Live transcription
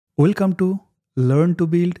Welcome to Learn to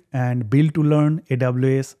Build and Build to Learn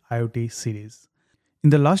AWS IoT series.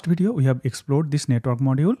 In the last video, we have explored this network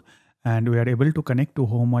module and we are able to connect to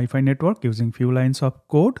home Wi-Fi network using few lines of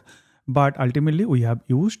code. But ultimately, we have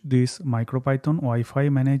used this Micropython Wi-Fi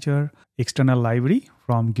Manager external library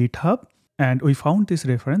from GitHub. And we found this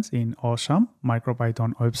reference in awesome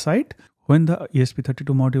Micropython website. When the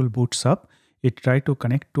ESP32 module boots up, it tries to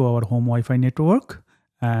connect to our home Wi-Fi network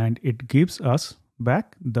and it gives us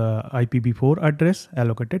back the IPv4 address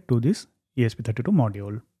allocated to this ESP32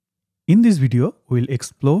 module. In this video, we'll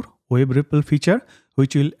explore WebREPL feature,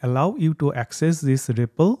 which will allow you to access this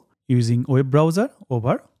REPL using web browser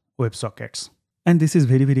over WebSockets. And this is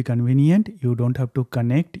very convenient. You don't have to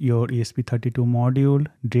connect your ESP32 module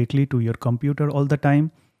directly to your computer all the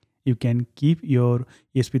time. You can keep your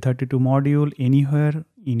ESP32 module anywhere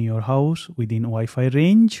in your house within Wi-Fi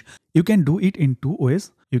range. You can do it in two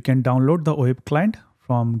ways. You can download the web client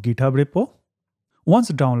from GitHub repo.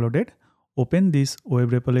 Once downloaded, open this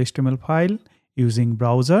WebREPL HTML file using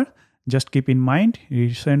browser. Just keep in mind,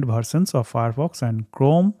 recent versions of Firefox and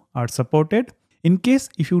Chrome are supported. In case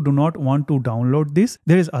if you do not want to download this,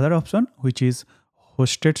 there is other option which is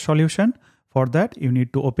hosted solution. For that, you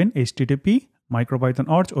need to open HTTP Micropython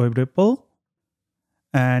Arch WebREPL,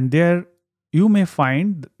 and there you may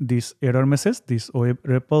find this error message. This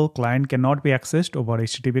WebREPL client cannot be accessed over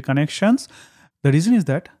HTTP connections. The reason is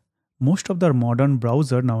that most of the modern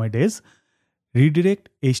browser nowadays redirect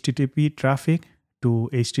HTTP traffic to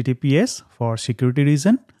HTTPS for security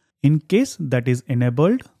reason. In case that is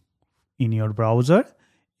enabled in your browser,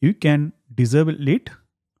 you can disable it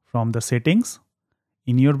from the settings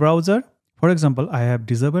in your browser. For example, I have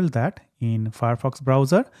disabled that in Firefox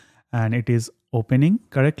browser and it is opening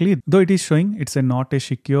correctly, though it is showing it's not a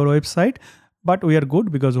secure website, but we are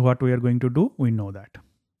good because what we are going to do, we know that.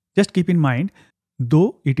 Just keep in mind,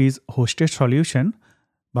 though it is hosted solution,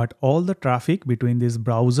 but all the traffic between this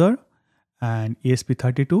browser and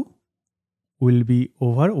ESP32 will be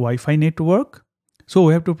over Wi-Fi network. So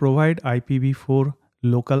we have to provide IPv4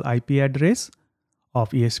 local IP address of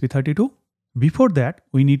ESP32. Before that,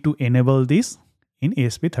 we need to enable this in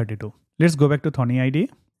ESP32. Let's go back to Thonny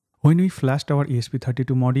IDE. When we flashed our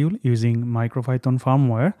ESP32 module using Micropython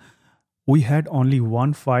firmware, we had only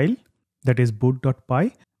one file, that is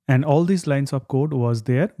boot.py, and all these lines of code was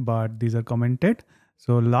there, but these are commented.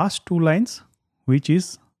 So last two lines, which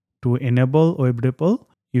is to enable WebREPL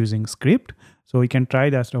using script. So we can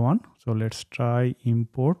try that one. So let's try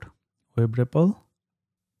import WebREPL,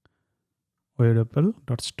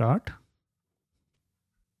 WebREPL.start.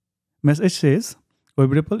 Message says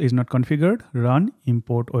WebREPL is not configured, run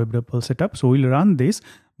import WebREPL setup. So we'll run this,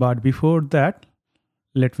 but before that,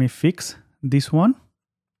 let me fix this one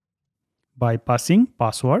by passing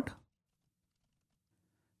password.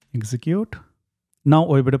 Execute. Now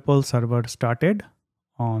WebREPL server started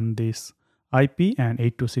on this IP and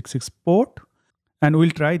 8266 port, and we'll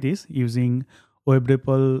try this using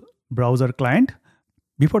WebREPL browser client.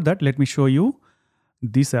 Before that, let me show you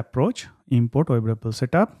this approach, import WebREPL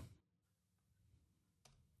setup.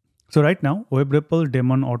 So right now, WebREPL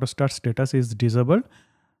daemon autostart status is disabled.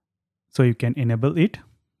 So you can enable it.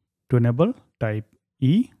 To enable, type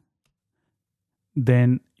E.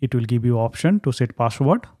 Then it will give you option to set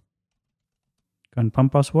password. Confirm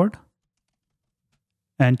password.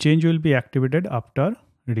 And change will be activated after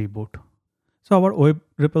reboot. So our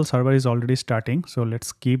WebREPL server is already starting. So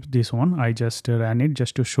let's keep this one. I just ran it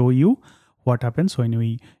just to show you what happens when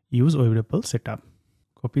we use WebREPL setup.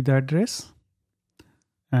 Copy the address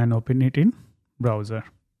and open it in browser.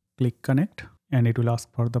 Click connect and it will ask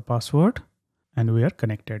for the password and we are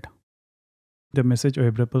connected. The message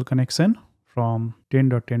WebREPL connection from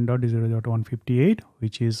 10.10.0.158,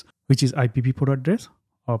 which is IPv4 address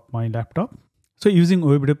of my laptop. So using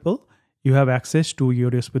WebREPL, you have access to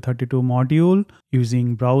your ESP32 module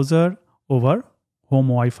using browser over home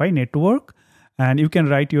Wi-Fi network, and you can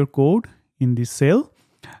write your code in this cell.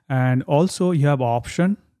 And also you have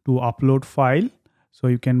option to upload file. So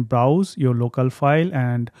you can browse your local file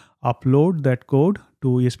and upload that code to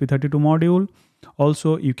ESP32 module.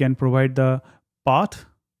 Also, you can provide the path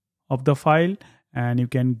of the file and you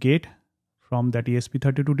can get from that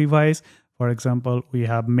ESP32 device. For example, we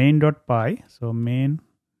have main.py. So main.py,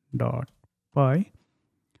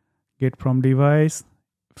 get from device,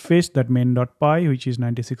 fetch that main.py, which is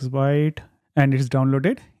 96 byte, and it's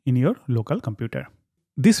downloaded in your local computer.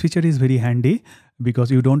 This feature is very handy because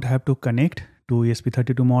you don't have to connect to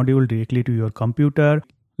ESP32 module directly to your computer.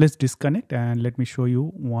 Let's disconnect and let me show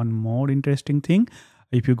you one more interesting thing.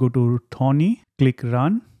 If you go to Thonny, click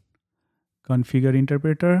run, configure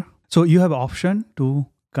interpreter. So you have option to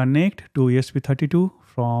connect to ESP32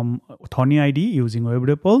 from Thonny IDE using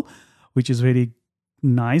WebREPL, which is very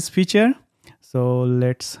nice feature. So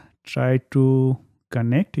let's try to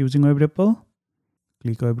connect using WebREPL.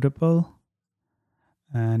 Click WebREPL,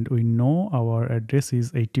 and we know our address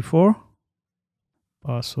is 84.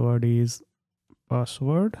 Password is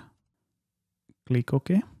password. Click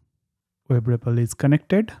OK. WebREPL is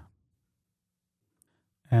connected.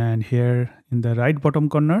 And here in the right bottom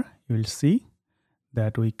corner, you will see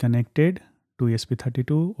that we connected to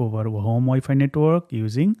ESP32 over home Wi-Fi network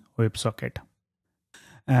using WebSocket.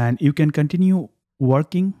 And you can continue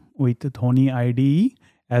working with Thonny IDE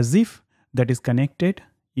as if that is connected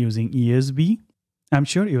using ESB. I'm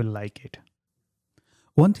sure you will like it.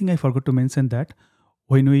 One thing I forgot to mention, that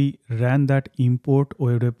when we ran that import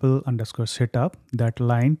WebREPL_setup, that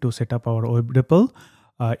line to set up our WebREPL,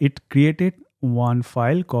 it created one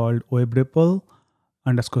file called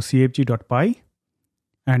WebREPL_cfg.py,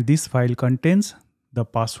 and this file contains the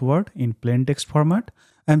password in plain text format.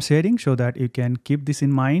 I'm sharing so that you can keep this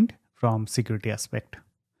in mind from security aspect.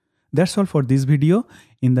 That's all for this video.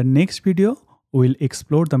 In the next video, we'll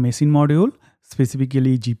explore the machine module,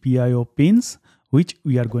 specifically GPIO pins, which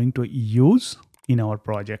we are going to use in our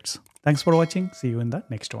projects. Thanks for watching. See you in the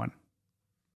next one.